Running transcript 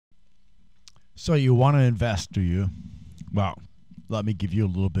So you want to invest, do you? Well, let me give you a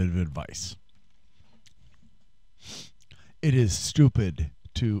little bit of advice. It is stupid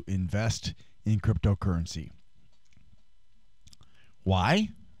to invest in cryptocurrency. Why?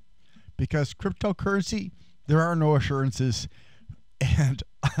 Because cryptocurrency, there are no assurances, and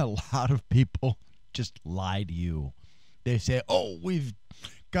a lot of people just lie to you. They say, "Oh, we've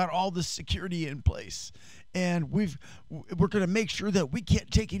got all this security in place, and we're going to make sure that we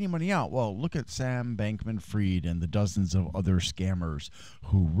can't take any money out." Well, look at Sam Bankman-Fried and the dozens of other scammers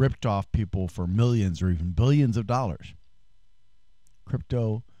who ripped off people for millions or even billions of dollars.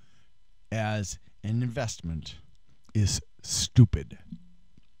 Crypto as an investment is stupid.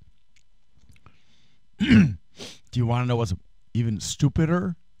 Do you want to know what's even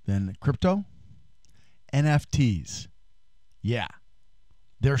stupider than crypto? NFTs. Yeah,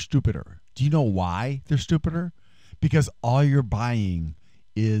 they're stupider. Do you know why they're stupider? Because all you're buying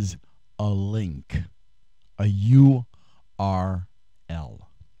is a link, a URL.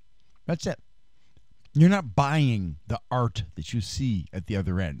 That's it. You're not buying the art that you see at the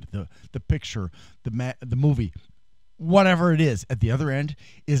other end, the picture, the movie, whatever it is at the other end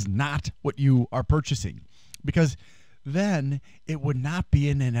is not what you are purchasing, because then it would not be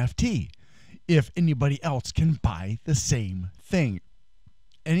an NFT if anybody else can buy the same thing.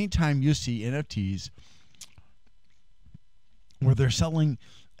 Anytime you see NFTs where they're selling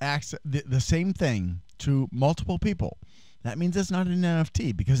the same thing to multiple people, that means it's not an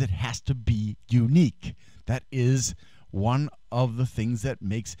NFT because it has to be unique. That is one of the things that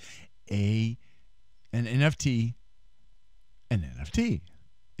makes an NFT an NFT,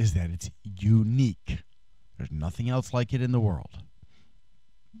 is that it's unique. There's nothing else like it in the world.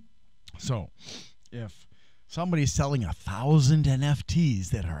 So if somebody's selling 1,000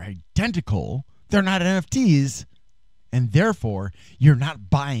 NFTs that are identical, they're not NFTs, and therefore you're not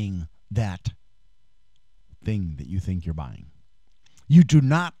buying that thing that you think you're buying. You do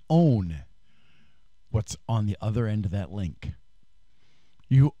not own what's on the other end of that link.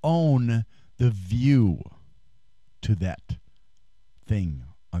 You own the view to that thing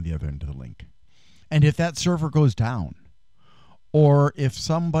on the other end of the link. And if that server goes down, or if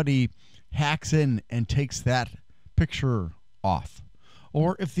somebody hacks in and takes that picture off,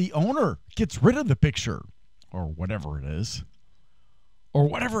 or if the owner gets rid of the picture, or whatever it is, or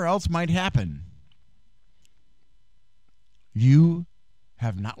whatever else might happen, you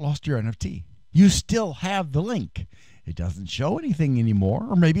have not lost your NFT. You still have the link. It doesn't show anything anymore,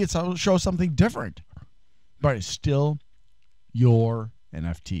 or maybe it shows something different, but it's still your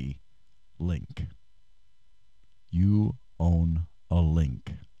NFT link. You own a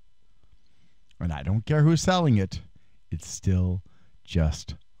link. And I don't care who's selling it, it's still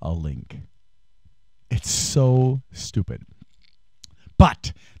just a link. It's so stupid.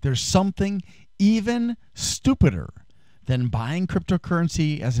 But there's something even stupider than buying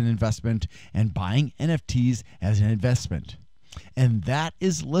cryptocurrency as an investment and buying NFTs as an investment. And that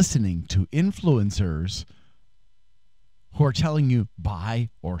is listening to influencers who are telling you buy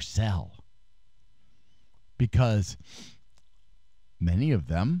or sell. Because many of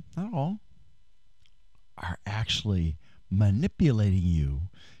them, not all, are actually manipulating you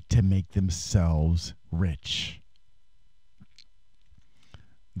to make themselves rich.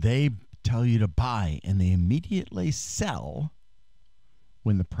 They tell you to buy and they immediately sell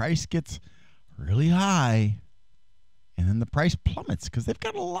when the price gets really high, and then the price plummets because they've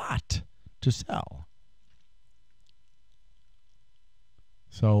got a lot to sell.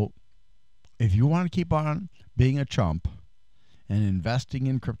 So if you want to keep on being a chump and investing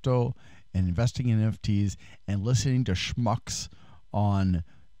in crypto and investing in NFTs and listening to schmucks on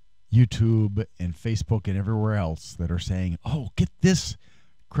YouTube and Facebook and everywhere else that are saying, "Oh, get this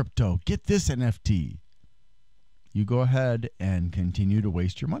crypto, get this NFT," you go ahead and continue to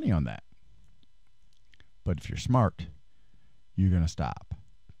waste your money on that. But if you're smart, you're going to stop.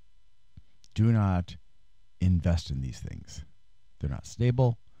 Do not invest in these things. They're not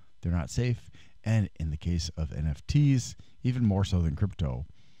stable, they're not safe, and in the case of NFTs, even more so than crypto,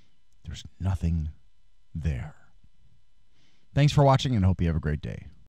 there's nothing there. Thanks for watching, and I hope you have a great day.